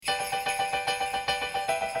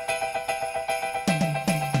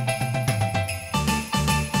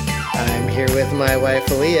here with my wife,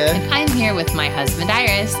 Aaliyah. And I'm here with my husband,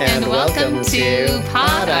 Iris. And welcome to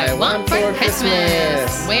Pod I Want for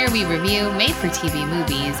Christmas, where we review made-for-TV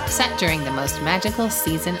movies set during the most magical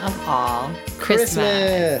season of all,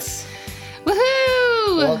 Christmas.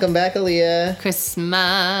 Woohoo! Welcome back, Aaliyah.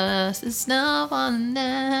 Christmas is no one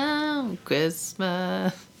now.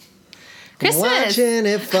 Christmas. Watching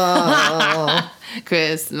it fall.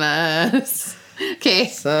 Christmas. Okay.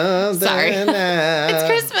 Something Sorry. else. It's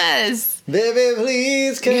Christmas. Baby,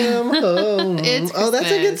 please come home. It's Oh, that's a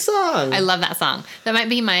good Christmas. song. I love that song. That might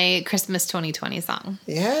be my Christmas 2020 song.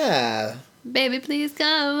 Yeah. Baby, please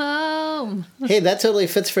come home. Hey, that totally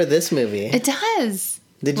fits for this movie. It does.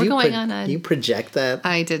 Did We're you going on a... you project that?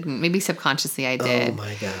 I didn't. Maybe subconsciously I did. Oh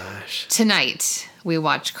my gosh. Tonight, we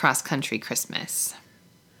watch Cross Country Christmas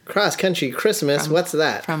Cross Country Christmas. What's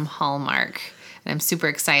that? from Hallmark. And I'm super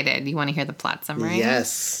excited. You want to hear the plot summary?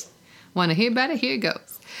 Yes. Want to hear about it? Here it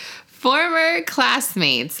goes. Former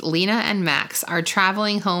classmates Lena and Max are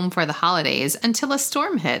traveling home for the holidays until a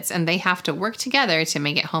storm hits and they have to work together to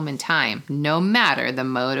make it home in time, no matter the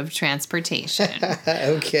mode of transportation.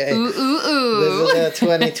 Okay. Ooh, ooh, ooh. This is a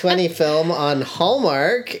 2020 film on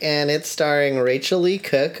Hallmark, and it's starring Rachel Lee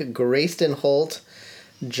Cook, Grayston Holt,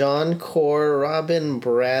 John Core, Robin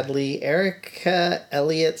Bradley, Erica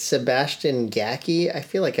Elliott, Sebastian Gacky. I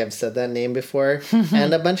feel like I've said that name before.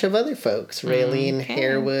 And a bunch of other folks. Raylene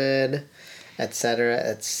Harewood, etc.,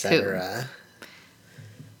 etc.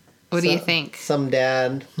 What do you think? Some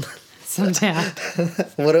dad. Some dad.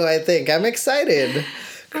 What do I think? I'm excited.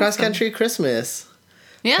 Cross Country Christmas.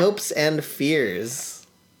 Yeah. Hopes and fears.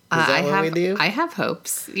 Is that what we do? I have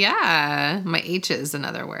hopes. Yeah. My H's, in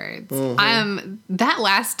other words. Mm-hmm. That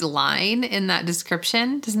last line in that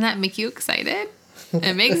description, doesn't that make you excited?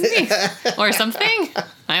 It makes me. Or something?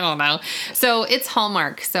 I don't know. So it's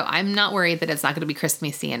Hallmark, so I'm not worried that it's not going to be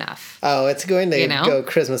Christmassy enough. Oh, it's going to You know? go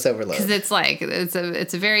Christmas overload. Because it's like,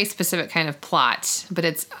 it's a very specific kind of plot, but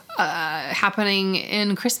it's happening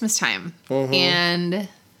in Christmas time. Mm-hmm. And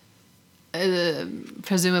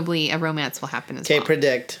presumably a romance will happen as Okay, well.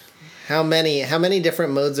 predict. How many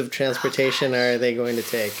different modes of transportation are they going to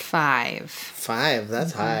take? 5. 5.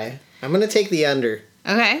 That's high. I'm going to take the under.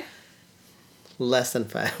 Okay. Less than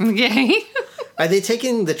 5. Okay. Are they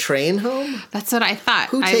taking the train home? That's what I thought.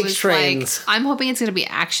 Who I takes was trains? Like, I'm hoping it's going to be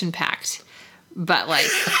action packed, but like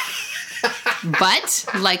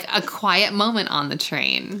a quiet moment on the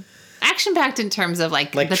train. Action packed in terms of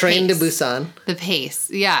like the Train pace. to Busan. The pace.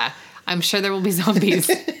 Yeah. I'm sure there will be zombies.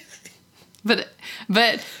 but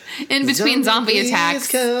in between zombie Please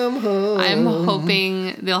attacks, come home. I'm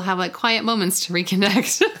hoping they'll have like quiet moments to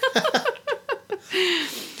reconnect.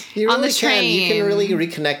 You on the really can. You can train. really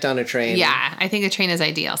reconnect on a train. Yeah, I think a train is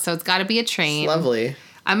ideal. So it's got to be a train. It's lovely.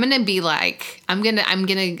 I'm gonna be like, I'm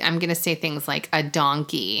gonna say things like a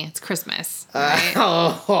donkey. It's Christmas. Right?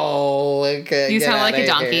 Okay. You get sound like outta a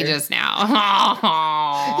donkey here. just now.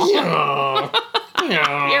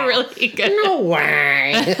 No. You're really good. No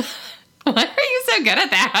way. Why are you so good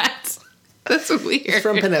at that? That's weird. It's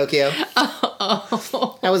from Pinocchio.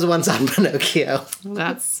 Oh, I was once on Pinocchio.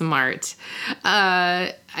 that's smart.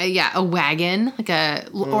 Yeah, a wagon,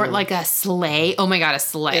 or like a sleigh. Oh my god, a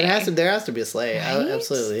sleigh. There has to be a sleigh. Right?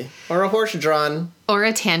 Absolutely. Or a horse-drawn Or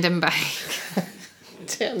a tandem bike.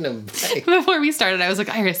 tandem bike. Before we started, I was like,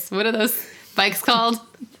 Iris, what are those bikes called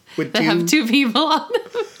With that have 2 people on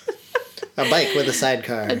them? a bike with a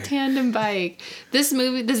sidecar. A tandem bike. This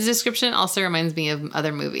description also reminds me of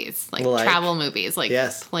other movies, like travel movies, like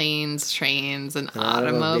Yes. planes, trains, and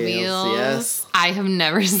Automobiles, automobiles. yes. I have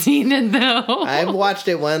never seen it though. I've watched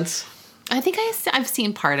it once. I think I've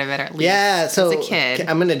seen part of it at least. Yeah, so as a kid.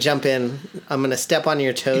 I'm gonna jump in. I'm gonna step on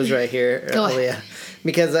your toes right here, Go ahead. Leah.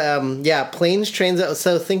 Because planes, trains.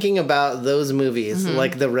 So thinking about those movies,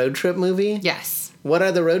 like the road trip movie. Yes. What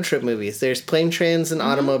are the road trip movies? There's plane, trains, and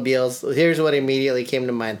automobiles. Here's what immediately came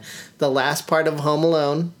to mind: the last part of Home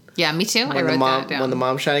Alone. Yeah, me too. I When wrote that down. when the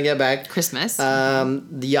mom's trying to get back. Christmas. The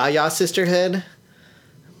Yaya Sisterhood.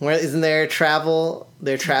 Where isn't there travel?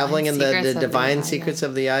 They're traveling in Secrets the of the Divine Yaya. Secrets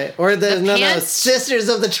of the Yaya. Or the Pants? Sisters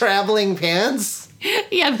of the Traveling Pants.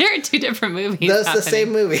 yeah, there are 2 different movies. That's the happening.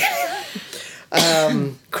 same movie.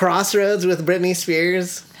 Crossroads with Britney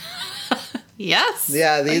Spears. Yes.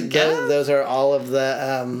 Yeah, I guess. those are all of the.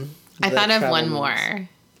 I the thought of travel one movies. more.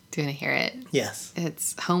 Do you want to hear it? Yes.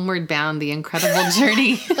 It's Homeward Bound: The Incredible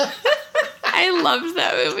Journey. I loved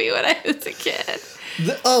that movie when I was a kid.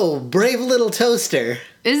 Brave Little Toaster.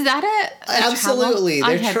 Is that it? Absolutely.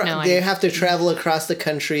 I have no idea. They have to travel across the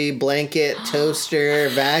country, blanket, toaster,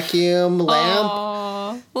 vacuum, lamp.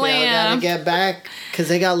 Oh, They all gotta lamp. get back because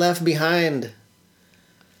they got left behind.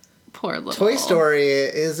 Poor little. Toy Story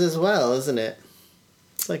is as well, isn't it?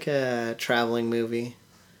 It's like a traveling movie.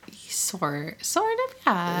 Sort of,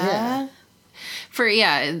 Yeah.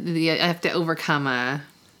 I have to overcome a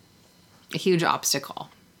huge obstacle.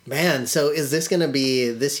 Man, so is this going to be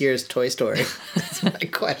this year's Toy Story? That's my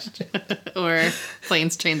question. Or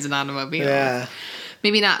Planes, Trains, and Automobiles. Yeah.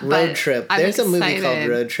 Maybe not. Road but Trip. I'm There's a movie called excited.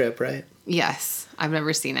 Road Trip, right? Yes, I've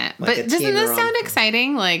never seen it. Like a But doesn't teen this sound rom-com.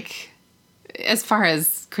 exciting? Like, as far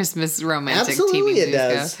as Christmas romantic Absolutely TV it news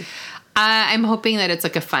does. go. I'm hoping that it's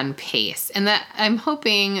like a fun pace, and that I'm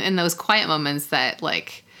hoping in those quiet moments that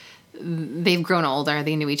like they've grown older,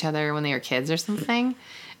 they knew each other when they were kids or something.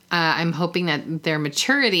 I'm hoping that their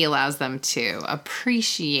maturity allows them to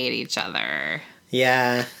appreciate each other,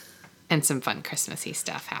 Yeah. and some fun Christmassy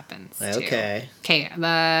stuff happens. Too. Okay. Okay.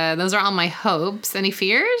 Those are all my hopes. Any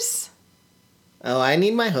fears? Oh, I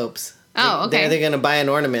need my hopes. Oh, okay. They're going to buy an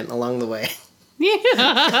ornament along the way.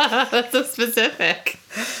 Yeah, that's so specific.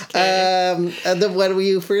 When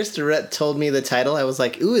you first told me the title, I was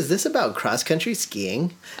like, ooh, is this about cross-country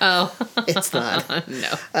skiing? Oh, It's not.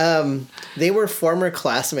 no. They were former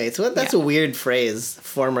classmates. Well, that's Yeah. a weird phrase.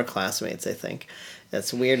 Former classmates, I think.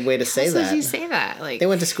 That's a weird way to say So that. you say that, like, They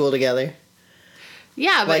went to school together.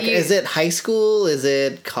 yeah, but Like, you, is it high school? Is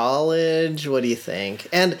it college? What do you think?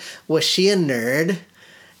 And was she a nerd?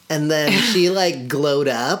 And then she, like, glowed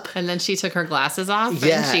up. And then she took her glasses off.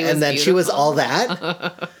 Yeah, and, she was then she was beautiful. all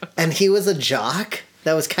that. And he was a jock.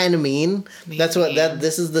 That was kind of mean. That's what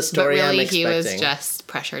this is the But story I'm really, expecting. he was just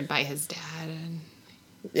pressured by his dad, and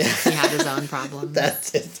Yeah. he had his own problems.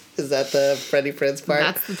 That's it. Is that the Freddie Prinze part?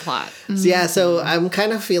 That's the plot. Yeah, so I'm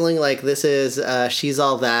kind of feeling like this is she's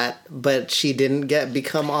all that, but she didn't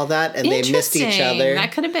become all that, and they missed each Interesting. other.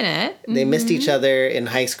 That could have been it. They missed each other in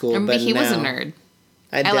high school, Or but maybe he was a now- nerd.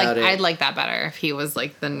 I doubt it. I'd like that better if he was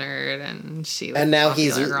like the nerd and she was and now the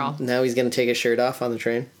popular girl. he's gonna take his shirt off on the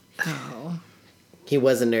train. Oh, He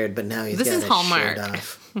was a nerd, but now he's This got is his Hallmark. shirt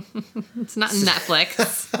off. it's not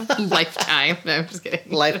Netflix, Lifetime. No, I'm just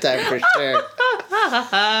kidding. Lifetime for sure.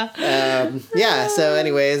 Yeah. So,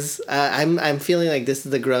 anyways, I'm feeling like this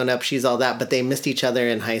is the grown up. She's all that, but they missed each other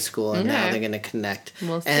in high school, and now Okay. they're gonna connect.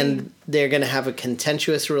 We'll see. And they're gonna have a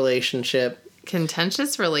contentious relationship.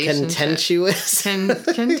 Contentious relationship. Contentious.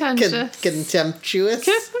 Contentious. Contemptuous.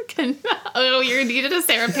 Oh, you needed a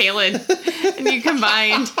Sarah Palin, and you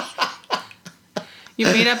combined. You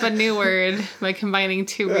made up a new word by combining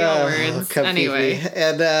two real words. Comfy. Anyway,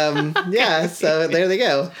 And yeah, so there they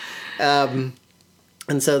go.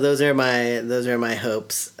 And so those are my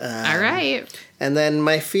hopes. all right. And then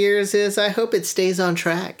my fears is I hope it stays on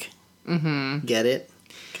track. Mm-hmm. Get it?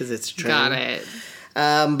 Because it's a train. Got it.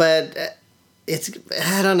 But it's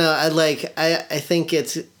I don't know. I think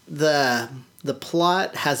it's the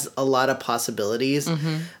plot has a lot of possibilities,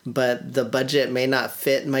 but the budget may not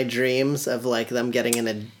fit my dreams of like them getting in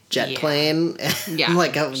a jet Yeah. plane, Yeah,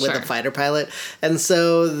 like with sure. a fighter pilot. And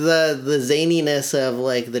so the zaniness of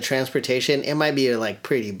like the transportation, it might be like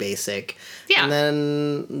pretty basic. Yeah. And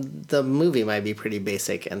then the movie might be pretty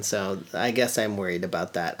basic, and so I guess I'm worried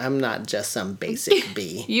about that. I'm not just some basic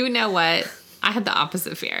B. You know what? I had the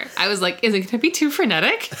opposite fear. I was like, is it going to be too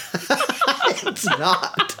frenetic? It's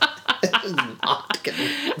not. It's not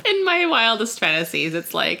gonna. In my wildest fantasies,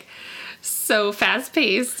 it's like so fast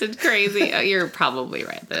paced and crazy. You're probably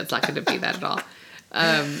right that it's not going to be that at all. So I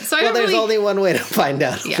Well, don't there's really, only one way to find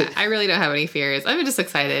out. yeah, I really don't have any fears. I'm just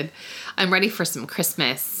excited. I'm ready for some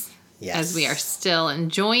Christmas Yes. as we are still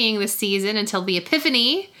enjoying the season until the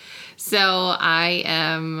Epiphany. So I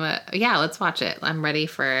am, yeah, let's watch it. I'm ready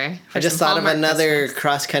for I just some thought of Hallmark another Christmas.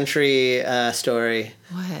 cross-country story.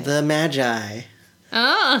 What? The Magi.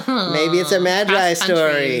 Oh. Maybe it's a Magi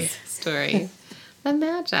story. Story. The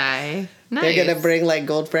Magi. Nice. They're going to bring like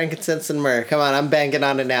gold, frankincense, and myrrh. Come on, I'm banking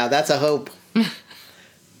on it now. That's a hope.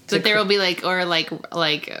 But there will be like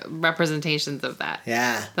representations of that.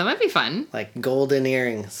 Yeah. That might be fun. Like golden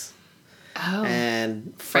earrings. Oh.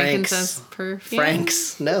 And Frankincense Franks. perfume.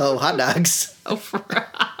 Franks. No, hot dogs. Oh,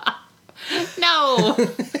 no.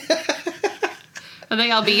 Are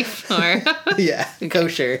they all beef or? Yeah,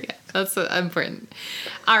 kosher. That's important.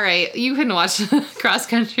 All right, you can watch Cross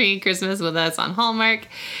Country Christmas with us on Hallmark.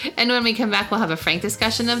 And when we come back, we'll have a frank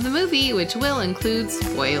discussion of the movie, which will include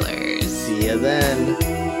spoilers. See you then.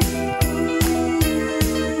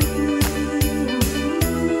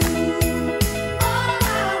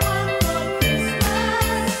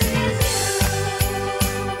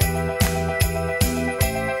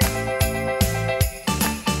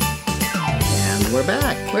 And we're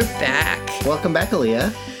back. We're back. Welcome back,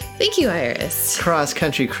 Aaliyah. Thank you, Iris. Cross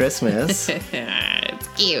Country Christmas. It's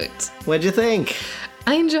cute. What'd you think?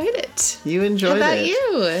 I enjoyed it. You enjoyed it. How about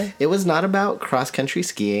you? It was not about cross-country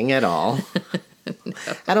skiing at all. No.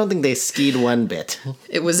 I don't think they skied one bit.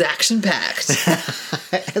 It was action-packed.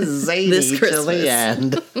 Zany This till the Christmas.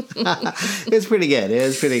 end. It was pretty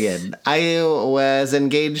good. I was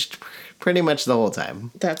engaged pretty much the whole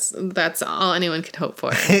time. That's all anyone could hope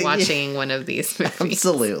for watching one of these movies.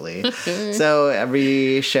 Absolutely. So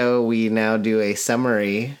every show we now do a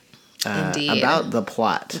summary about the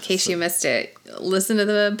plot. In case you missed it, listen to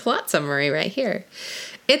the plot summary right here.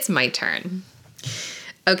 It's my turn.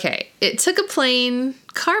 Okay, it took a plane,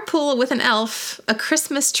 carpool with an elf, a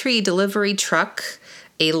Christmas tree delivery truck,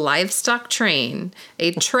 a livestock train,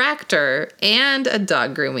 a tractor, and a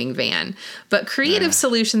dog grooming van. But creative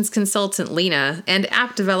solutions consultant Lena and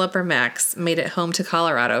app developer Max made it home to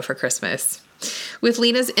Colorado for Christmas. With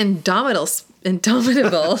Lena's indomitable, dang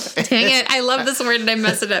it, I love this word and I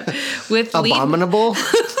messed it up. With Abominable?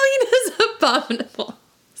 Lena's abominable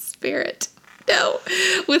spirit. No.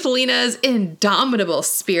 With Lena's indomitable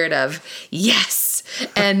spirit of yes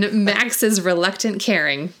and Max's reluctant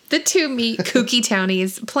caring, the two meet kooky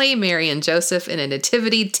townies, play Mary and Joseph in a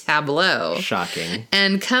nativity tableau. Shocking.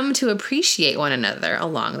 And come to appreciate one another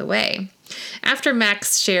along the way. After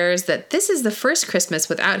Max shares that this is the first Christmas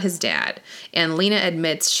without his dad, and Lena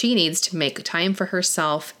admits she needs to make time for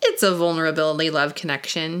herself, it's a vulnerability love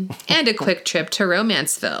connection and a quick trip to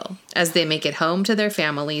Romanceville as they make it home to their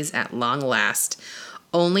families at long last,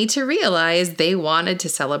 only to realize they wanted to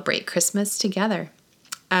celebrate Christmas together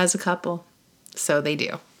as a couple. So they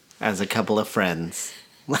do. As a couple of friends.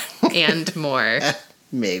 And more.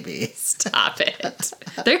 Maybe. Stop it.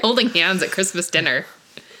 They're holding hands at Christmas dinner.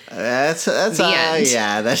 That's The end.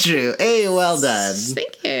 Yeah, that's true. Hey, well done.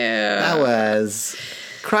 Thank you. That was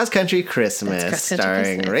Cross Country Christmas, Cross Country starring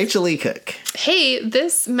Christmas. Rachel Lee Cook. Hey,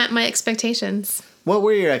 this met my expectations. What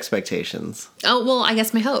were your expectations? Oh, well, I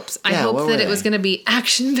guess my hopes. I Yeah, what hoped were that it they? was going to be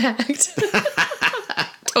action-packed.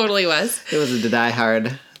 Totally was. It was a Die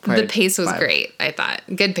Hard. The pace was 5. great, I thought.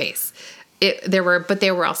 Good pace. There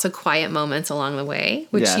were also quiet moments along the way,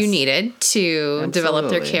 which Yes. you needed to develop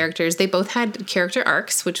their Absolutely. characters. They both had character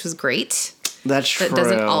arcs, which was great. That's true. That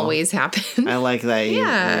doesn't always happen. I like that.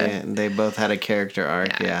 Yeah. They both had a character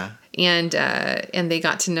arc. Yeah. And they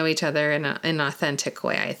got to know each other in an authentic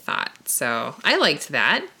way, I thought. So I liked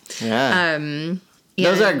that. Yeah.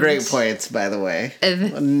 Those are and- great points, by the way.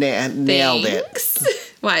 Uh, Nailed it. Thanks.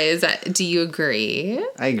 Why is that? Do you agree?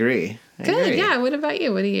 I agree. Good. Yeah. What about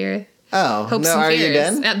you? What are your Oh, hopes no, and are fears? you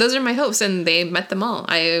done? Yeah, those are my hopes, and they met them all.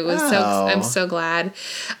 I'm so glad.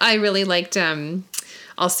 I really liked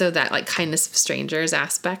also that like kindness of strangers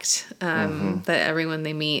aspect. That everyone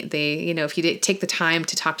they meet, if you take the time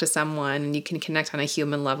to talk to someone and you can connect on a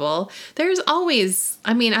human level, there's always,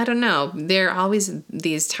 I don't know, there are always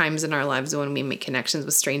these times in our lives when we make connections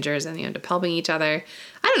with strangers and you end up helping each other.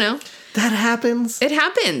 I don't know. That happens. It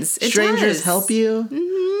happens. It Strangers does. help you?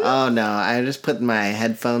 Mm-hmm. Oh, no. I just put my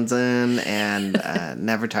headphones in and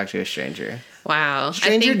never talk to a stranger. Wow.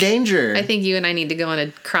 Stranger danger. I think you and I need to go on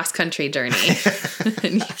a cross-country journey.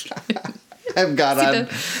 I've gone on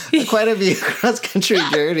quite a few cross-country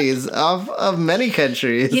journeys of many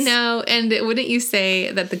countries. And wouldn't you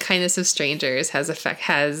say that the kindness of strangers has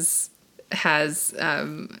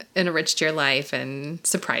enriched your life and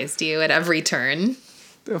surprised you at every turn?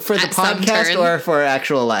 For the At some podcast turn. or for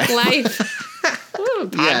actual life? Ooh,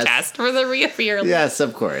 podcast Yes. for the real. Yes,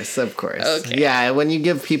 of course. Okay. Yeah, when you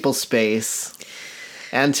give people space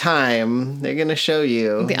and time, they're going to show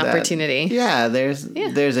you The opportunity. Yeah, there's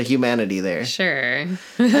a humanity there. Sure.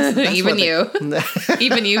 Even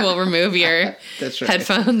you will remove your That's right.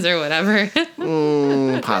 headphones or whatever.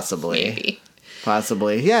 Possibly. Maybe.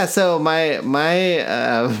 Possibly. Yeah, so my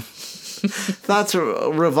thoughts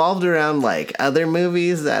revolved around like other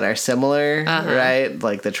movies that are similar, right?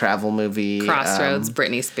 Like the travel movie Crossroads,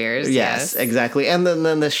 Britney Spears. Yes, exactly. And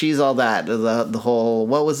then the She's All That, the whole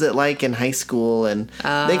what was it like in high school, and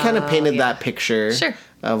they kind of painted that picture Sure.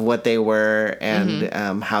 of what they were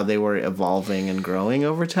and how they were evolving and growing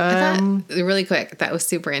over I time. thought, really quick, that was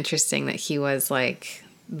super interesting that he was like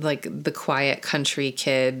the quiet country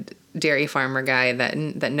kid, dairy farmer guy that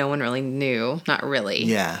no one really knew. Not really.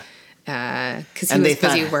 Yeah. Because he And was they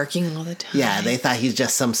thought- busy working all the time. Yeah, they thought he's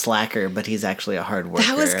just some slacker, but he's actually a hard worker.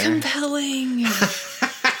 That was compelling.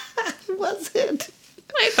 Was it?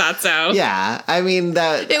 I thought so. Yeah, I mean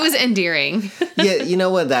that. It was endearing. Yeah, you know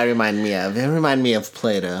what that reminded me of? It reminded me of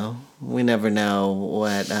Plato. We never know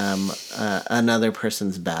what another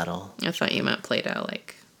person's battle. I thought you meant Play-Doh,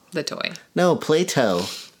 like the toy. No, Plato.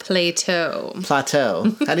 Plato.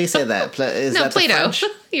 Plateau. How do you say that? Is No, that the Play-Doh. French?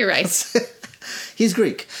 You're right. He's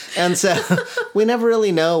Greek. And so we never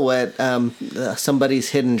really know what somebody's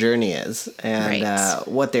hidden journey is and Right.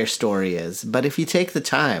 what their story is. But if you take the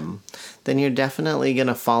time, then you're definitely going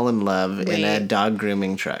to fall in love in a Wait. dog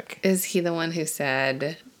grooming truck. Is he the one who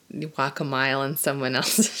said, you walk a mile in someone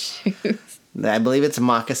else's shoes? I believe it's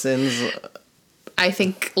moccasins. I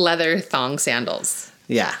think leather thong sandals.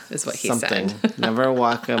 Yeah. Is what he something. said. Never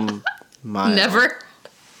walk a mile. Never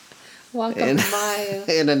walk In- a mile.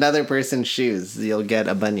 In another person's shoes, you'll get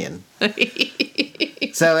a bunion.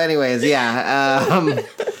 So, anyways, yeah,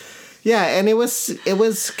 yeah, and it was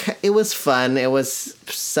fun. It was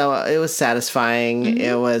satisfying.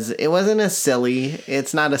 Mm-hmm. It wasn't a silly.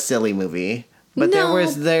 It's not a silly movie, but No.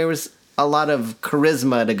 there was a lot of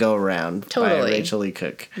charisma to go around by Totally. Rachel Lee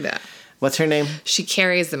Cook. Yeah. What's her name? She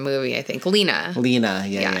carries the movie, I think. Lena. Lena.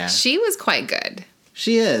 Yeah. She was quite good.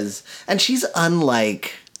 She is, and she's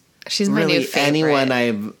unlike She's my really new favorite.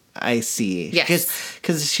 anyone I see. Yes.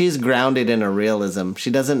 Because she's grounded in a realism.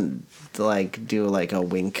 She doesn't like do like a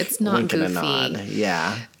wink. It's not wink and a goofy. nod.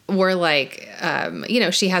 Yeah. We're like,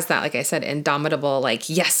 she has that, like I said, indomitable, like,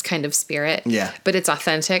 yes kind of spirit. Yeah. But it's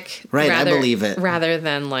authentic. Right, I believe it. Rather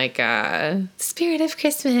than like, spirit of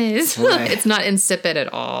Christmas. Right. It's not insipid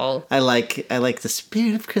at all. I like the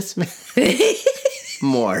spirit of Christmas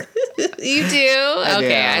more. You do? Okay,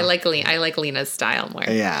 do. I like Lena's style more.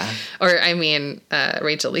 Yeah. Or, I mean,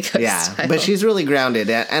 Rachel Lee Cook's Yeah. style. But she's really grounded,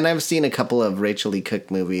 and I've seen a couple of Rachel Lee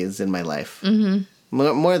Cook movies in my life. Mm-hmm.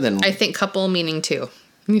 More than I think couple meaning two.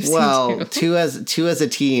 You've seen well, two. two as a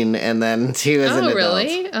teen, and then two as an adult. Oh,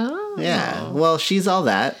 really? Oh. Yeah. Well, she's all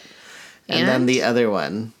that, and then And? the other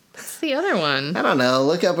one. What's the other one? I don't know.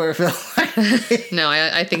 Look up her film. No,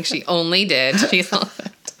 I think she only did. She's all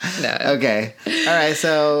no. Okay. All right.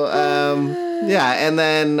 So, yeah. And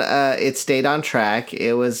then it stayed on track.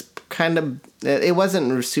 It was kind of, it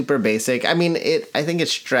wasn't super basic. I mean, I think it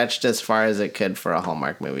stretched as far as it could for a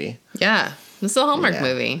Hallmark movie. Yeah. This is a Hallmark Yeah.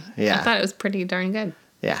 movie. Yeah. I thought it was pretty darn good.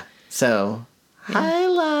 Yeah. So,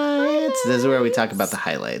 highlights. This is where we talk about the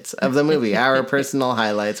highlights of the movie, our personal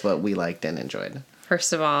highlights, what we liked and enjoyed.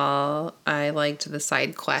 First of all, I liked the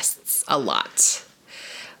side quests a lot.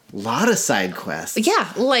 A lot of side quests.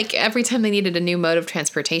 Yeah, like every time they needed a new mode of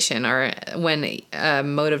transportation or when a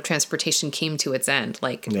mode of transportation came to its end,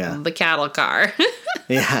 like Yeah. the cattle car.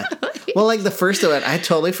 Yeah. Well, like the first of it, I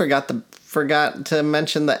totally forgot to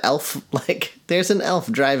mention the elf. Like, there's an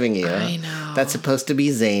elf driving you. I know. That's supposed to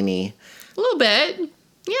be zany. A little bit.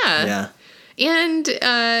 Yeah. Yeah. And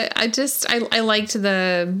I liked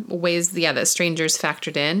the ways, that strangers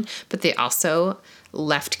factored in, but they also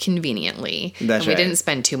left conveniently. That's and we right. didn't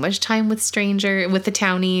spend too much time with the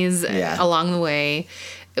townies Yeah. along the way.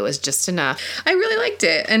 It was just enough. I really liked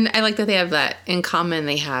it. And I like that they have that in common.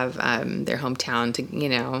 They have their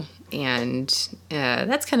hometown and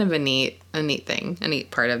that's kind of a neat thing, a neat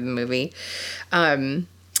part of the movie.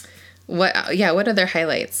 What other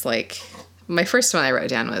highlights? Like, my first one I wrote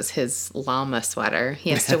down was his llama sweater. He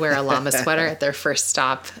has to wear a llama sweater at their first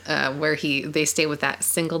stop, where they stay with that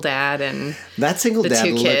single dad and That single The dad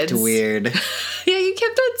two looked kids. weird. yeah, you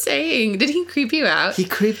kept on saying. Did he creep you out? He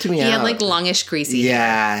creeped me He out. had like longish, greasy hair.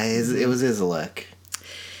 Yeah, it was his look.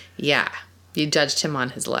 Yeah, you judged him on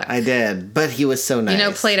his look. I did, but he was so nice. You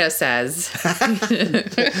know, Plato says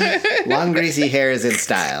Long greasy hair is in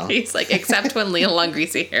style. he's like, except when long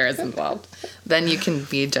greasy hair is involved, then you can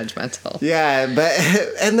be judgmental. Yeah, but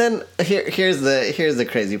and then here's the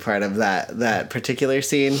crazy part of that particular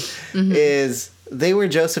scene is they were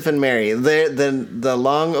Joseph and Mary. The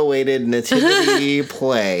long-awaited nativity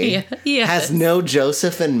play Yes. has no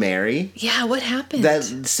Joseph and Mary. Yeah, what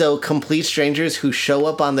happened? So complete strangers who show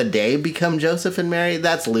up on the day become Joseph and Mary.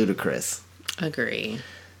 That's ludicrous. Agree.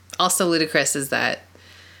 Also ludicrous is that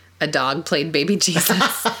a dog played baby Jesus.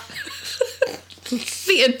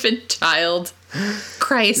 The infant child.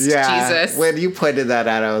 Christ Jesus. When you pointed that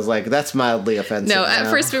out, I was like, that's mildly offensive. No, at now.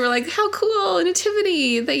 first we were like, how cool, a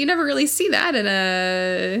nativity, that you never really see that in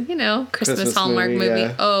a, Christmas Hallmark movie.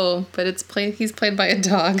 yeah. Oh, but he's played by a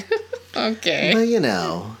dog. Okay.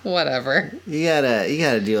 Well, Whatever. you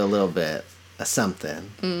gotta do a little bit of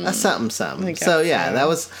something. A something. I guess So yeah,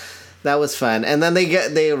 so. that was fun. And then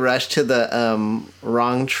they rush to the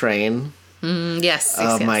wrong train. Yes.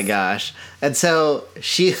 Oh yes. my gosh. And so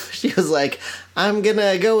she was like, I'm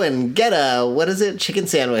gonna go and get a chicken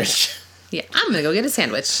sandwich. Yeah, I'm gonna go get a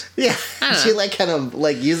sandwich. Yeah. I don't She know. like kind of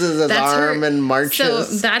like uses his That's arm and marches.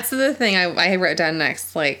 So that's the thing I wrote down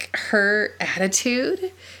next. Like, her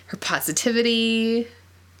attitude, her positivity,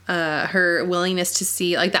 her willingness to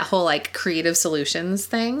see like that whole like creative solutions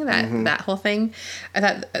thing, that whole thing. I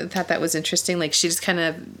thought that was interesting. Like she just kind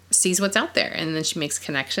of sees what's out there and then she makes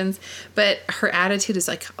connections. But her attitude is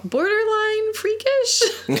like borderline freakish.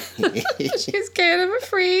 She's kind of a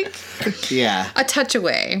freak. Yeah. A touch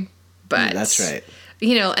away. But that's right.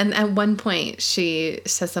 You know, and at one point she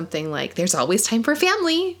says something like, "There's always time for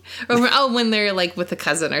family," or when they're like with a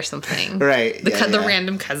cousin or something, right? The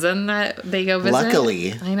random cousin that they go visit.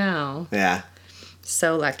 Luckily, I know. Yeah.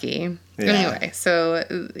 So lucky. Yeah. Anyway, so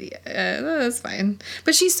that's fine.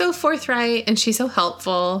 But she's so forthright and she's so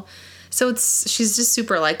helpful. So she's just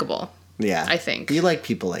super likable. Yeah, I think you like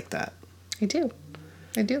people like that. I do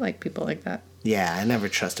like people like that. Yeah, I never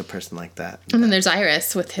trust a person like that. And then there's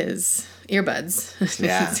Iris with his earbuds.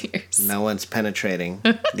 Yeah. His ears. No one's penetrating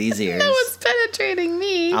these ears. No one's penetrating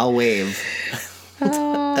me. I'll wave.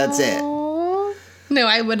 That's it. No,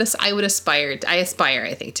 I aspire,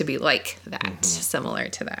 I think, to be like that, similar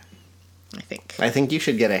to that. I think. I think you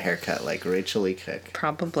should get a haircut like Rachel Lee Cook.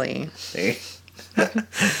 Probably. See?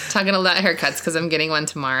 Talking about haircuts because I'm getting one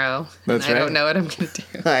tomorrow. That's and right. I don't know what I'm going to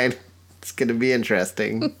do. It's going to be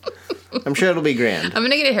interesting. I'm sure it'll be grand. I'm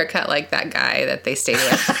going to get a haircut like that guy that they stayed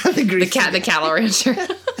with. the cattle rancher.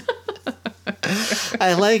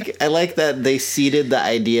 I like that they seeded the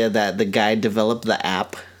idea that the guy developed the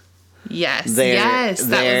app. Yes. There, that was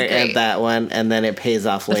great. At that one, and then it pays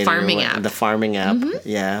off later. Farming app. The farming app. Mm-hmm.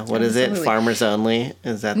 Yeah. What is it? Farmers Only?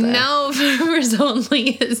 Is that the No, Farmers Only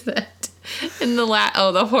is that in the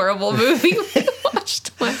the horrible movie we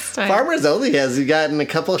watched last time. Farmers Only has gotten a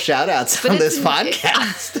couple shout outs on this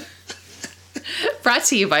podcast. Brought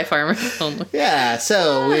to you by Farmers Only. Yeah,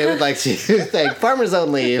 so we would like to thank Farmers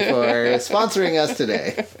Only for sponsoring us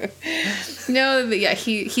today. No, yeah,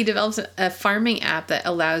 he develops a farming app that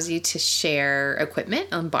allows you to share equipment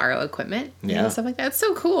and borrow equipment and stuff like that. It's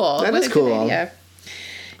so cool. That is cool.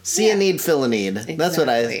 See a need, fill a need. Exactly. That's what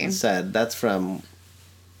I said. That's from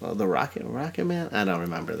the Rocket Man? I don't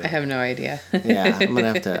remember that. I have no idea. Yeah, I'm going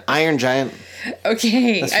to have to. Iron Giant.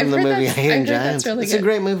 Okay. That's from the movie Iron Giant. That's really it's good. a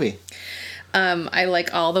great movie. I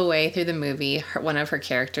like all the way through the movie, one of her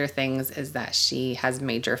character things is that she has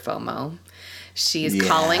major FOMO. She's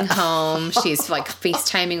calling home. She's like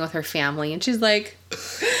FaceTiming with her family. And she's like,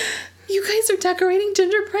 "You guys are decorating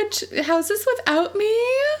gingerbread houses without me?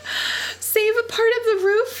 Save a part of the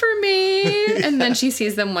roof for me." And then she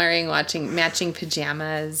sees them watching matching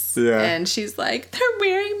pajamas. Yeah. And she's like, "They're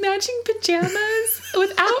wearing matching pajamas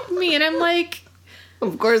without me." And I'm like,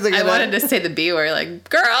 of course they're gonna... I wanted to say the B word, like,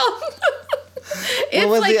 girl. What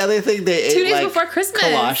was the other thing they ate? 2 days before Christmas.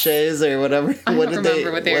 Kolaches or whatever. I don't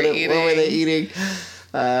remember what they were eating. What were they eating?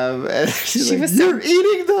 And she's like, was "You're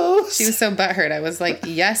eating those?" She was so butthurt. I was like,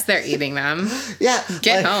 "Yes, they're eating them. Yeah.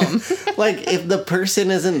 Get home." Like, if the person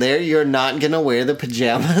isn't there, you're not going to wear the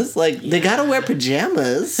pajamas. Like, they got to wear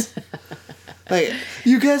pajamas. Like,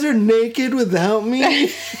 you guys are naked without me?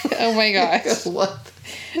 Oh my gosh. What?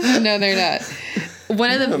 No, they're not.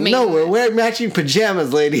 No, we're wearing matching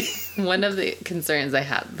pajamas, lady. One of the concerns I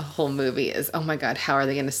had the whole movie is, oh my God, how are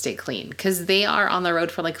they going to stay clean? Because they are on the road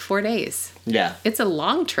for like 4 days. Yeah. It's a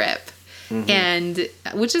long trip. Mm-hmm. And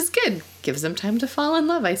which is good. Gives them time to fall in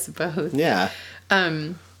love, I suppose. Yeah.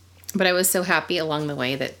 But I was so happy along the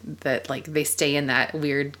way that like they stay in that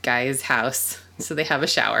weird guy's house, so they have a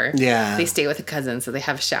shower. Yeah. They stay with a cousin, so they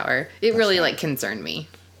have a shower. It really like concerned me.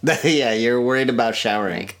 Yeah, you're worried about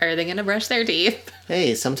showering. Like, are they gonna brush their teeth?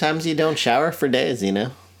 Hey, sometimes you don't shower for days, you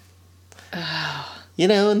know? Oh. You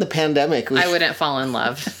know, in the pandemic. I wouldn't fall in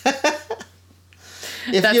love.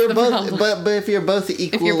 If That's you're the both, problem. but if you're both equally,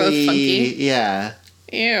 If you're both funky? Yeah.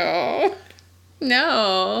 Ew.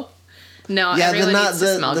 No. No, Yeah, everyone not needs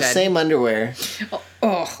to smell the good. same underwear.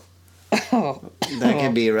 Oh. That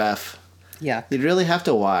could be rough. Yeah. You'd really have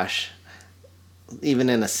to wash, even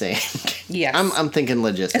in a sink. Yes. I'm thinking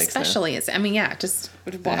logistics. Especially, just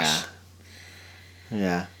wash.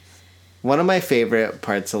 Yeah. One of my favorite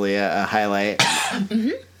parts, Aaliyah, a highlight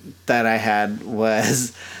that I had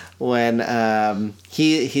was when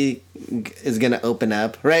he is gonna open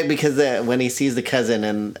up, right? Because when he sees the cousin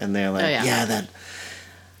and they're like,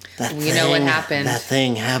 that You know what happened. That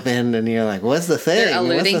thing happened, and you're like, what's the thing? They're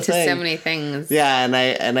alluding What's the to thing? so many things. Yeah,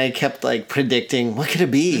 and I kept like predicting, what could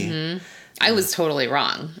it be? Mm-hmm. I was totally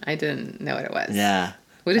wrong. I didn't know what it was. Yeah.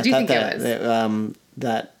 What did you think it was?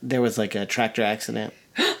 That there was like a tractor accident,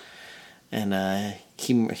 and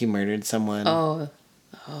he murdered someone.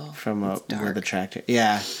 From with a tractor.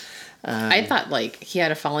 Yeah. I thought like he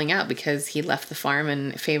had a falling out because he left the farm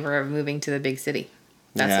in favor of moving to the big city.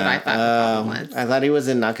 That's what I thought the problem was. I thought he was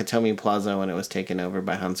in Nakatomi Plaza when it was taken over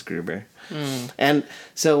by Hans Gruber. And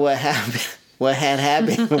so what happened? What had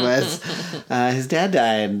happened was his dad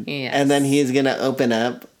died, and then he's gonna open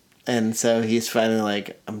up, and so he's finally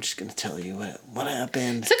like, "I'm just gonna tell you what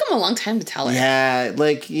happened." It took him a long time to tell her. Yeah,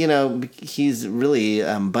 like, he's really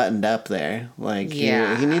buttoned up there. Like,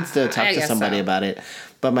 he needs to talk to somebody about it.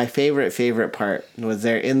 But my favorite part was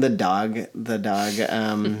they're in the dog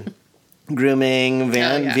grooming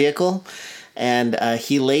vehicle. And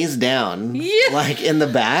he lays down, like, in the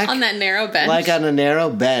back. On that narrow bench. Like, on a narrow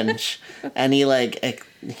bench. And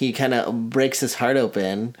he kind of breaks his heart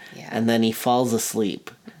open. Yeah. And then he falls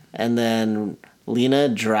asleep. And then Lena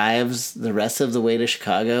drives the rest of the way to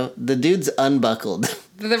Chicago. The dude's unbuckled.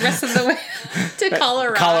 The rest of the way to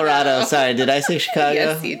Colorado. Colorado. Sorry, did I say Chicago?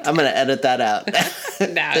 Yes, you did. I'm going to edit that out.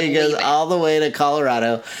 He goes all the way to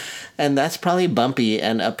Colorado. And that's probably bumpy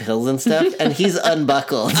and up hills and stuff. And he's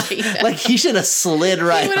unbuckled. Like, he should have slid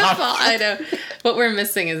right off. I know. What we're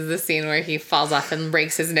missing is the scene where he falls off and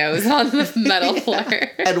breaks his nose on the metal floor.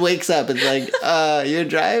 And wakes up. It's like, you're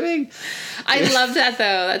driving? I love that,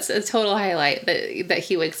 though. That's a total highlight, that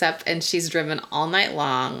he wakes up and she's driven all night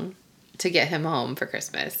long to get him home for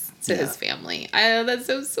Christmas to his family. Oh, that's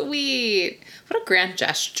so sweet. What a grand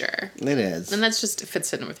gesture. It is. And that's just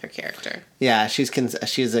fits in with her character. Yeah, she's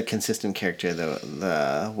a consistent character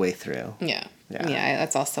the way through. Yeah.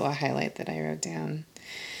 That's also a highlight that I wrote down.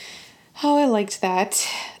 Oh, I liked that.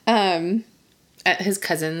 At his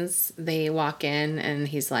cousins, they walk in and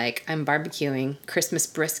he's like, "I'm barbecuing Christmas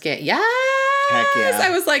brisket." Yes! Heck yeah. I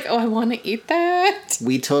was like, oh, I want to eat that.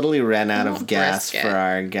 We totally ran out of gas for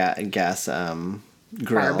our gas grill.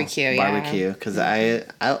 Barbecue. Because I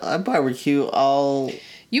barbecue all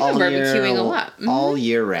You've been barbecuing a lot. Mm-hmm. All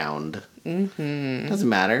year round. Mm-hmm. Doesn't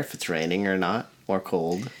matter if it's raining or not, or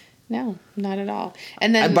cold. No, not at all.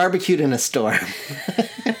 And then I barbecued in a storm.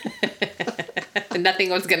 Nothing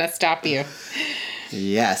was going to stop you.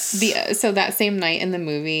 Yes. So that same night in the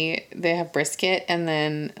movie, they have brisket, and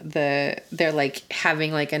then they're like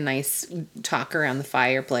having like a nice talk around the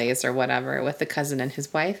fireplace or whatever with the cousin and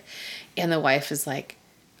his wife, and the wife is like,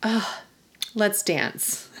 "Oh, let's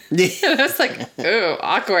dance." And I was like, "Ooh,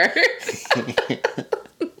 awkward."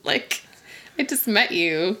 Like, I just met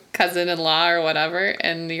you, cousin-in-law or whatever,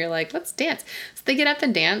 and you're like, "Let's dance." So they get up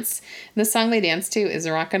and dance. And the song they dance to is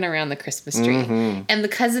 "Rockin' Around the Christmas Tree." Mm-hmm. And the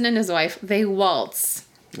cousin and his wife, they waltz.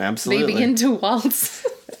 Absolutely. They begin to waltz.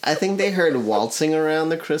 I think they heard waltzing around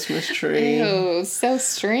the Christmas tree. Ew, so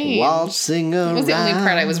strange. Waltzing around. That was the only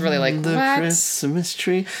part I was really like, the what? Christmas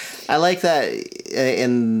tree. I like that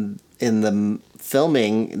in the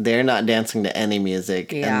filming, they're not dancing to any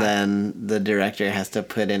music. Yeah. And then the director has to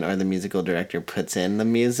put in, or the musical director puts in the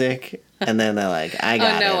music. And then they're like, I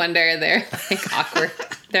got it. Oh, no wonder they're like awkward.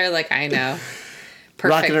 They're like, I know.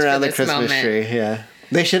 Perfect. Rocking around the Christmas tree, yeah.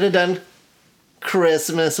 They should have done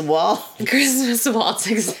Christmas Waltz. Christmas Waltz,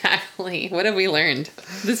 exactly. What have we learned?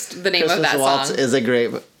 The name Christmas of that Waltz song is a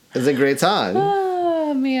great song.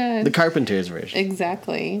 Oh man, the Carpenters version.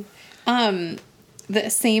 Exactly.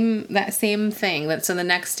 That same thing. So the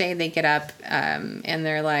next day they get up and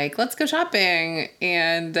they're like, let's go shopping,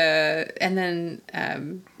 and then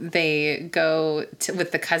they go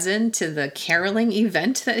with the cousin to the caroling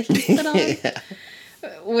event that he put on. Yeah.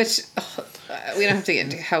 Which we don't have to get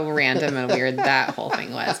into how random and weird that whole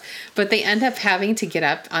thing was, but they end up having to get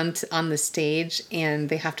up on the stage and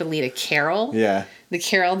they have to lead a carol. Yeah, the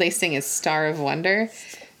carol they sing is "Star of Wonder."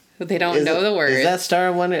 They don't know the words. Is that Star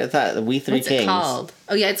of Wonder? I thought We Three Kings. What's it called?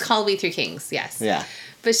 Oh yeah, it's called We Three Kings. Yes. Yeah.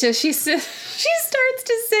 But so she starts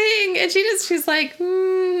to sing, and she's like,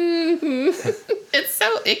 it's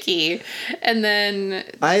so icky. And then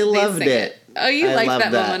I loved it. Oh, you like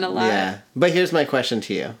that moment a lot. Yeah. But here's my question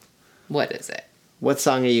to you. What is it? What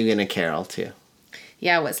song are you gonna carol to?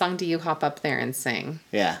 Yeah. What song do you hop up there and sing?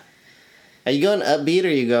 Yeah. Are you going upbeat or are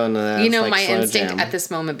you going my instinct jam? At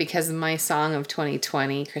this moment, because my song of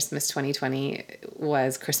 2020, Christmas 2020,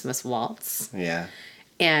 was Christmas Waltz. Yeah.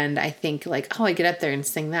 And I think like, I get up there and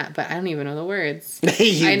sing that, but I don't even know the words.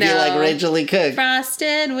 You'd be like Rachel Lee Cook.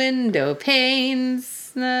 Frosted window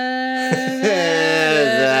panes.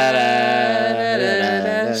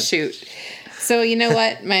 Shoot. So you know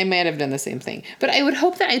what? I might have done the same thing. But I would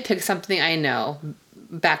hope that I'd pick something I know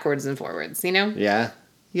backwards and forwards, you know? Yeah.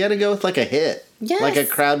 You gotta go with like a hit. Yes. Like a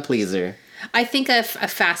crowd pleaser. I think a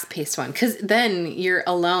fast-paced one, because then you're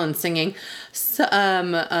alone singing,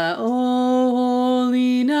 "Oh,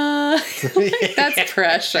 Lena." That's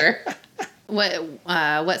pressure.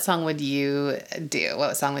 What song would you do?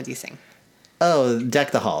 What song would you sing? Oh,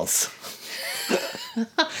 Deck the Halls.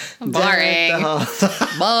 Boring.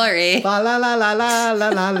 Boring. La la la la la la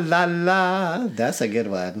la la la. That's a good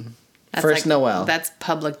one. That's First Noel. That's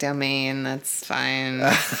public domain. That's fine.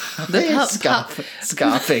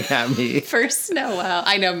 Scoffing at me. First Noel.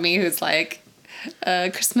 I know me who's like,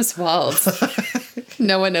 Christmas waltz.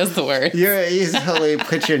 No one knows the word. You totally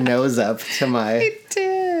put your nose up to my...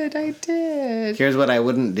 I did. Here's what I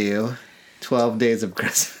wouldn't do. 12 Days of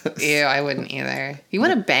Christmas. Ew, I wouldn't either. You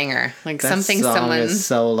want a banger. Like That something song someone... is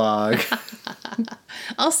so long.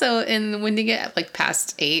 Also, when you get like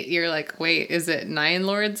past 8, you're like, wait, is it 10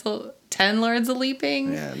 Lords a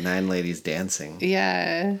Leaping? Yeah, 9 ladies dancing.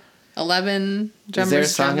 Yeah. 11 drummers Is there a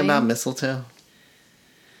song drumming. about mistletoe?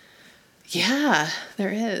 Yeah,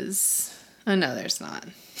 there is. Oh, no, there's not.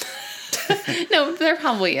 No, there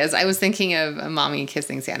probably is. I was thinking of a mommy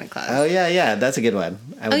kissing Santa Claus. Oh, yeah, that's a good one.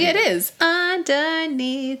 Oh, yeah, it is.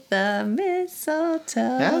 Underneath the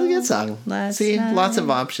mistletoe. That was a good song. See, night. lots of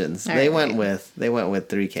options. All They right. went with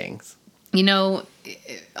Three Kings. You know,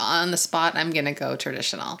 on the spot, I'm going to go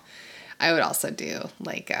traditional. I would also do,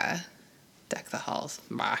 like, Deck the Halls.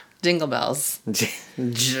 Bah. Jingle Bells.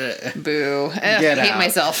 Get Boo. Ugh, I hate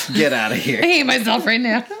myself. Get out of I here. hate myself right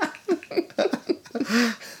now.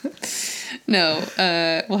 No,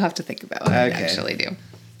 we'll have to think about what I Okay. actually do.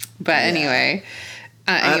 But anyway.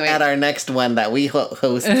 At our next one that we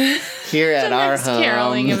host here at our next home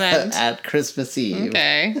caroling event. at Christmas Eve.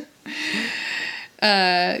 Okay.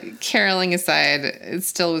 Caroling aside, it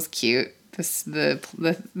still was cute.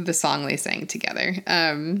 The song they sang together.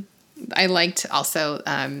 I liked also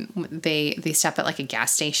they stop at like a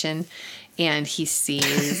gas station and he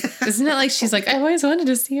sees isn't it like she's like, I always wanted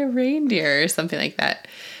to see a reindeer or something like that.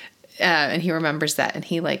 And he remembers that and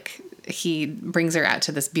he brings her out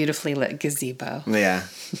to this beautifully lit gazebo. Yeah.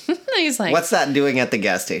 And he's like, What's that doing at the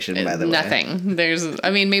gas station, by the way? nothing.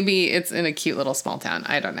 Maybe it's in a cute little small town.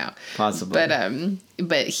 I don't know. Possibly.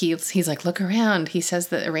 But he's like, look around. He says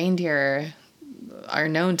that reindeer are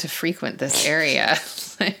known to frequent this area.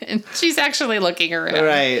 And she's actually looking around.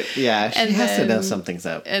 Right, yeah. She And has to know then- something's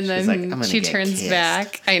up. And She's then like, I'm gonna she get turns kissed.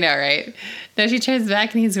 back. I know, right? No, she turns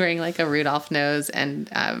back and he's wearing like a Rudolph nose and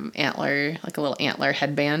antler, like a little antler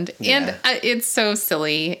headband. Yeah. And it's so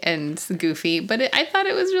silly and goofy, but I thought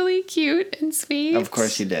it was really cute and sweet. Of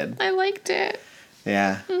course you did. I liked it.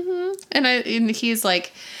 Yeah. And he's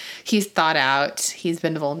like, he's thought out, he's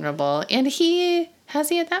been vulnerable, and has he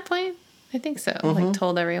at that point? I think so. Like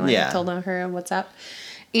told everyone, Yeah. told her what's up.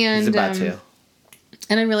 And He's about to.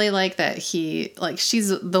 And I really like that she's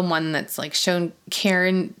the one that's like shown care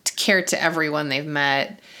to everyone they've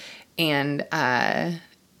met, and kind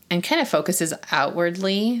of focuses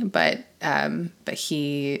outwardly, but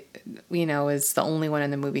he, is the only one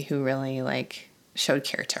in the movie who really like showed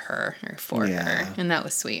care to her or for Yeah. her, and that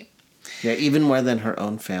was sweet. Yeah, even more than her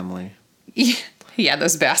own family. Yeah,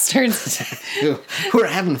 those bastards. who are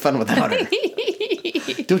having fun without her.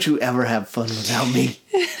 Don't you ever have fun without me?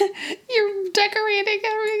 You're decorating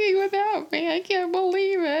everything without me. I can't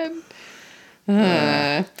believe it.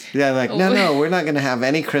 Yeah, like, no, we're not going to have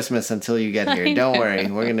any Christmas until you get here. I Don't know. worry.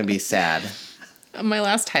 We're going to be sad. My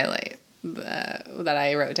last highlight that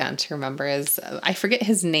I wrote down to remember is I forget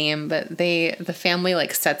his name, but the family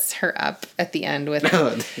like sets her up at the end with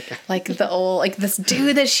like this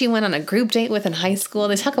dude that she went on a group date with in high school.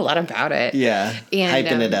 They talk a lot about it. Yeah, And,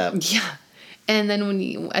 hyping it up. Yeah. And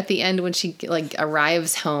then at the end when she like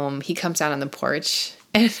arrives home, he comes out on the porch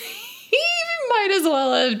and he might as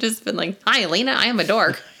well have just been like, "Hi, Lena, I am a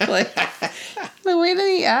dork." Like the way that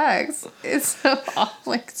he acts is so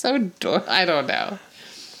I don't know.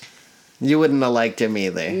 You wouldn't have liked him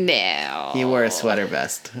either. No. He wore a sweater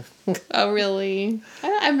vest. Oh, really? I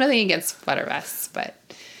have nothing against sweater vests, but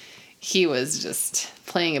he was just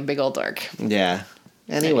playing a big old dork. Yeah.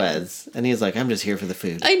 And he was. And he was like, I'm just here for the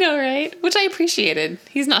food. I know, right? Which I appreciated.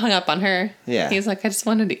 He's not hung up on her. Yeah. He's like, I just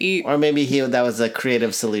wanted to eat. Or maybe that was a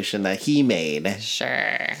creative solution that he made.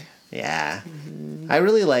 Sure. Yeah. I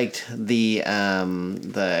really liked the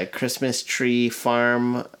Christmas tree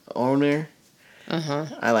farm owner.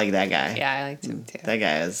 I like that guy. Yeah, I liked him too. That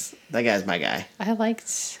guy's my guy.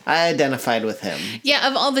 I identified with him. Yeah,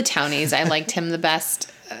 of all the townies, I liked him the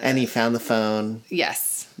best. And he found the phone.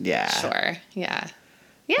 Yes. Yeah. Sure. Yeah.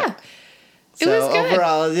 Yeah. It So was good.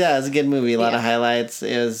 overall, yeah, it's a good movie. A lot of Yeah. highlights.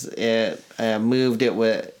 It moved. It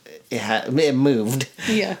moved.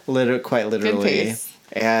 Yeah. Quite literally. pace.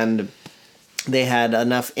 And they had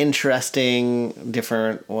enough interesting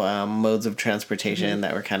different modes of transportation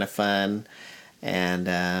that were kind of fun,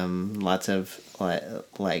 and lots of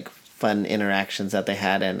like fun interactions that they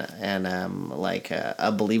had, and like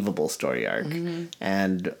a believable story arc,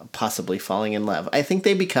 and possibly falling in love. I think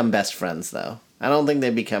they become best friends though. I don't think they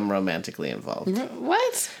become romantically involved.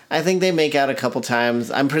 What? I think they make out a couple times.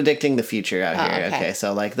 I'm predicting the future out here. Okay,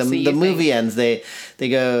 so like the movie ends, they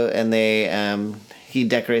go and he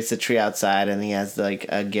decorates the tree outside, and he has like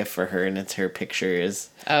a gift for her, and it's her pictures.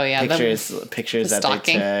 Oh yeah, pictures that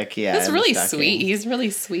they took. Yeah, that's really sweet. He's really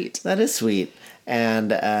sweet. That is sweet.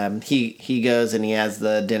 And he goes and he has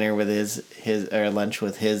the dinner with his or lunch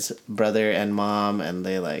with his brother and mom, and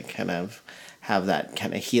they like kind of have that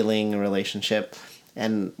kind of healing relationship.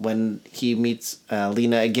 And when he meets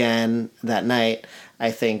Lena again that night,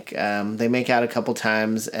 I think they make out a couple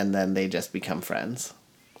times, and then they just become friends,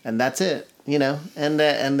 and that's it. You know, and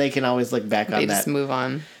they can always look back on that. They just move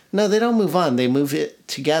on. No, they don't move on. They move it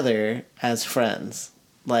together as friends,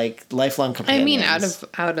 like lifelong companions. I mean,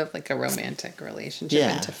 out of like a romantic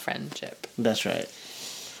relationship into friendship. That's right.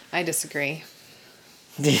 I disagree.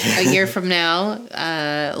 A year from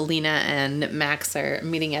now, Lena and Max are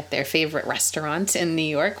meeting at their favorite restaurant in New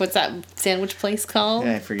York. What's that sandwich place called?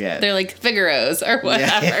 I forget. They're like Figaro's or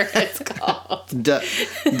whatever it's called.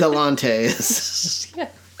 Delantes. Yeah.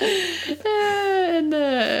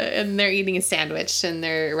 And they're eating a sandwich, and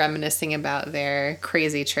they're reminiscing about their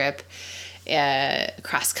crazy trip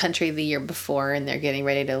cross country the year before, and they're getting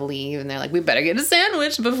ready to leave, and they're like, we better get a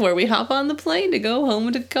sandwich before we hop on the plane to go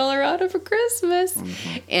home to Colorado for Christmas.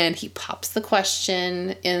 Mm-hmm. And he pops the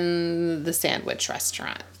question in the sandwich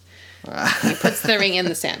restaurant. He puts the ring in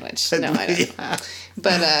the sandwich. No, I don't. Yeah.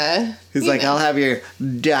 But he's like, I'll have your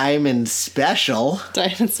diamond special.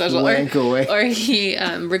 Or he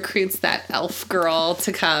recruits that elf girl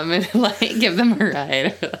to come and like give them a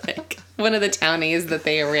ride. Like one of the townies that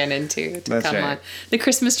they ran into to come on. The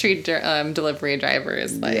Christmas tree delivery driver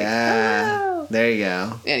is like, yeah, there you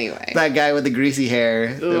go. Anyway, that guy with the greasy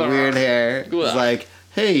hair, the weird hair, is like,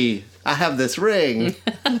 hey, I have this ring.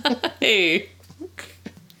 Hey.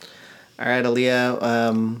 All right,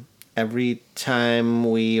 Aaliyah, every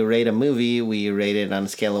time we rate a movie, we rate it on a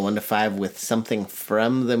scale of 1 to 5 with something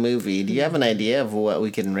from the movie. Do you have an idea of what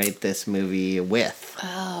we can rate this movie with?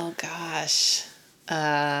 Oh, gosh.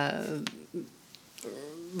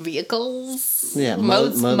 Vehicles? Yeah,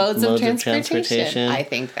 modes of transportation. I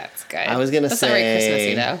think that's good. I was going to say... That's not very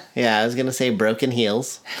Christmassy, though. Yeah, I was going to say broken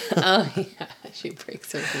heels. Oh, yeah. She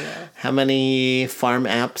breaks her heel. How many farm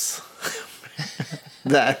apps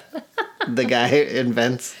that the guy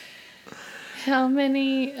invents? How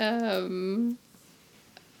many how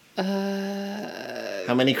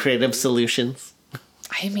many creative solutions?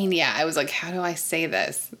 I mean, yeah, I was like, how do I say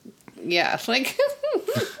this? Yeah, like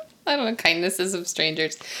I don't know, kindnesses of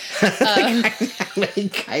strangers. How many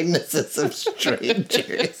kindnesses of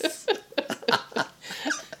strangers?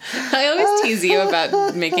 I always tease you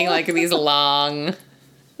about making like these long,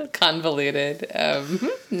 convoluted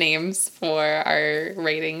names for our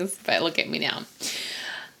ratings, but look at me now.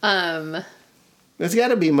 There's got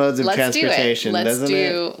to be modes of transportation, doesn't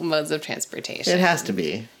it? Let's do modes of transportation. It has to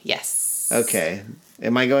be. Yes. Okay.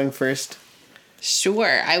 Am I going first?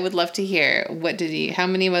 Sure. I would love to hear. How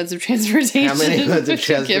many modes of transportation? How many modes of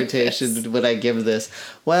transportation would I give this?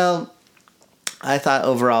 Well, I thought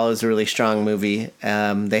overall it was a really strong movie.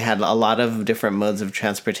 They had a lot of different modes of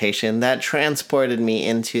transportation that transported me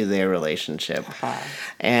into their relationship. Uh-huh.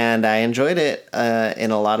 And I enjoyed it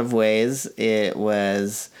in a lot of ways. It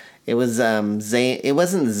wasn't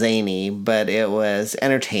zany, but it was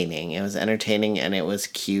entertaining. It was entertaining, and it was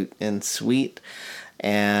cute and sweet.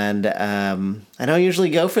 And I don't usually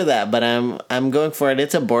go for that, but I'm going for it.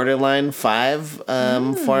 It's a borderline 5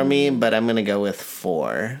 for me, but I'm gonna go with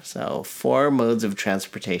 4. So 4 modes of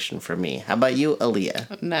transportation for me. How about you,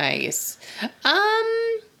 Aaliyah? Nice.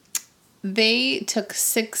 They took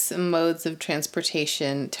 6 modes of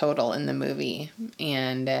transportation total in the movie,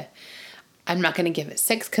 and I'm not gonna give it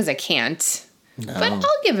 6 because I can't. No. But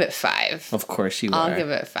I'll give it 5. Of course you are. I'll give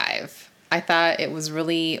it 5. I thought it was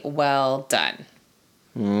really well done.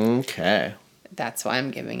 Okay. That's why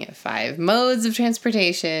I'm giving it 5 modes of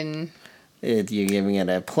transportation. You're giving it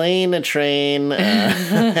a plane, a train,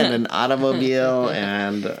 and an automobile,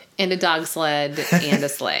 and a dog sled, and a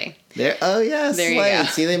sleigh. Sleigh.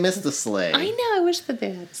 See, they missed the sleigh. I know. I wish that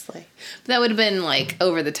they had a sleigh. But that would have been like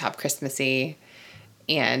over the top Christmassy.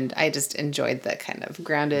 And I just enjoyed the kind of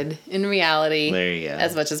grounded in reality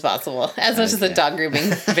as much as possible. As much as the dog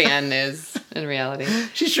grooming van is in reality.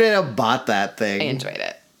 She straight up bought that thing. I enjoyed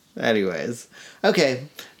it. Anyways. Okay.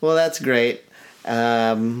 Well, that's great.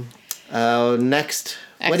 Next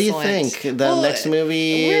What do you Excellent. think? The next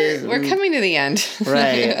movie... We're coming to the end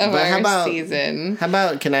Right. of But our season. How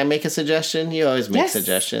about, can I make a suggestion? You always make Yes.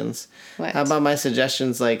 suggestions. What? How about my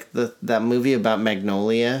suggestions like that movie about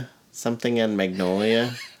Magnolia? Something in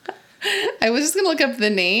Magnolia? I was just gonna look up the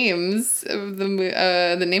names of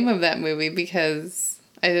the name of that movie because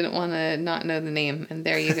I didn't want to not know the name, and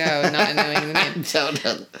there you go, not knowing the name. Don't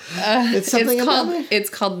know. It's something It's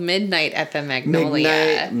called Midnight at the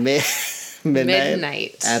Magnolia.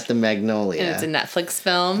 Midnight at the Magnolia. And it's a Netflix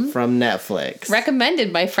film. From Netflix.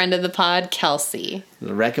 Recommended by friend of the pod, Kelsey.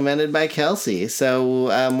 Recommended by Kelsey. So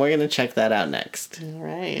we're going to check that out next. All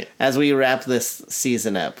right. As we wrap this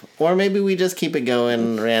season up. Or maybe we just keep it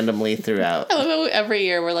going randomly throughout. I love how every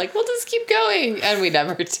year we're like, we'll just keep going. And we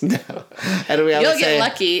never do. No. And we You'll get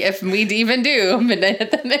lucky if we even do Midnight at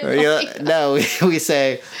the Magnolia. No, we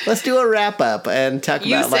say, let's do a wrap up and talk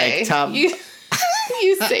about like top...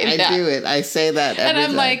 You say that. I do it. I say that every And I'm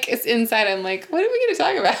time. like, it's inside. I'm like, what are we going to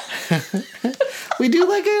talk about? We do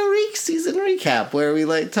like a season recap where we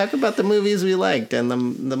like talk about the movies we liked and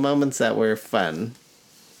the moments that were fun.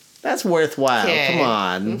 That's worthwhile. Okay. Come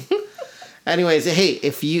on. Anyways, hey,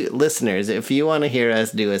 if you want to hear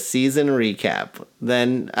us do a season recap,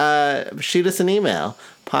 then shoot us an email,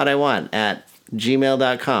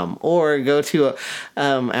 podiwant@gmail.com, or go to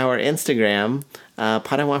our Instagram,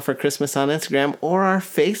 Pod I Want for Christmas on Instagram, or our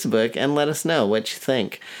Facebook, and let us know what you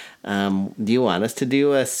think. Do you want us to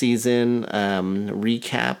do a season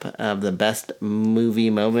recap of the best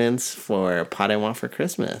movie moments for Pod I Want for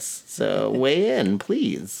Christmas? So weigh in,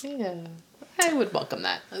 please. Yeah. I would welcome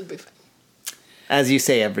that. That would be fun. As you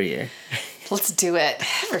say every year. Let's do it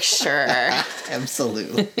for sure.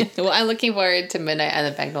 Absolutely. Well, I'm looking forward to Midnight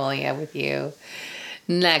at the Magnolia with you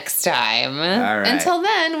next time. All right. Until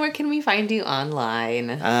then, where can we find you online?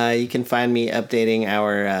 You can find me updating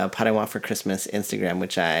our Pod I Want for Christmas Instagram,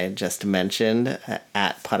 which I just mentioned,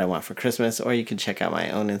 at Pod I Want for Christmas, or you can check out my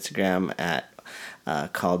own Instagram at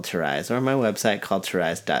Called to Rise, or my website,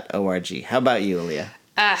 calledtorise.org. How about you, Aaliyah?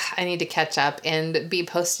 I need to catch up and be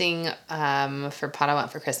posting for Pod I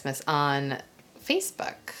Want for Christmas on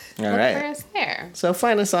Facebook. All Look right. for us there. So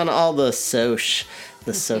find us on all the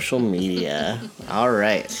social media. All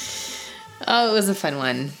right. Oh, it was a fun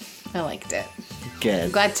one. I liked it.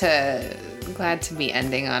 Good. Glad to be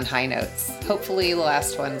ending on high notes. Hopefully, the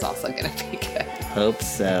last one's also going to be good. Hope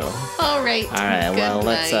so. All right. All right. Good Well,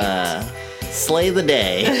 night. let's slay the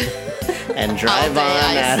day and drive All day on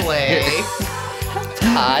I at slay.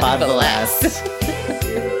 Pod Pod bless. bless.